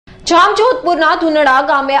જામજોધપુરના ધુનડા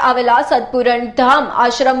ગામે આવેલા સતપુરણ ધામ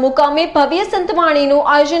આશ્રમ મુકામે ભવ્ય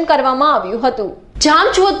સંતવાણીનું આયોજન કરવામાં આવ્યું હતું।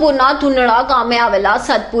 જામજોધપુરના ધુનડા ગામે આવેલા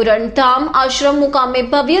સતપુરણ ધામ આશ્રમ મુકામે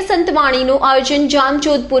ભવ્ય સંતવાણીનું આયોજન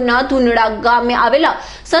જામજોધપુરના ધુનડા ગામે આવેલા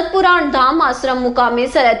સતપુરાણ ધામ આશ્રમ મુકામે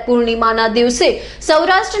શરદ પૂર્ણિમાના દિવસે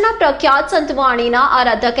સૌરાષ્ટ્રના પ્રખ્યાત સંતવાણીના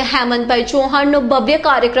આરાધક હેમંતભાઈ ચૌહાણનો ભવ્ય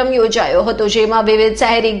કાર્યક્રમ યોજાયો હતો, જેમાં વિવિધ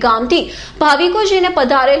શહેરી ગામથી ભાવિકો જેને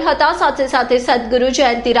પધારેલ હતા, સાથે સાથે સદગુરુ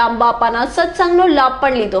જયંતિરામ બાપાના સત્સંગનો લાભ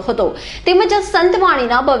પણ લીધો હતો। તેમજ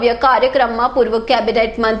સંતવાણીના ભવ્ય કાર્યક્રમમાં પૂર્વ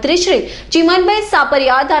કેબિનેટ મંત્રી શ્રી ચીમનભાઈ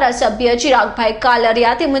સાપરિયા, ધારાસભ્ય ચિરાગભાઈ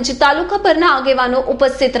કાલરિયા તેમજ તાલુકાભરના આગેવાનો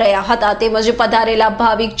ઉપસ્થિત રહ્યા હતા। તેમજ પધારેલા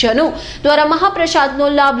ભાવિકજનો દ્વારા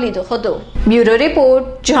મહાપ્રસાદનો લાભ લીધો હતો। Bureau report,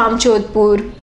 Jamjodhpur.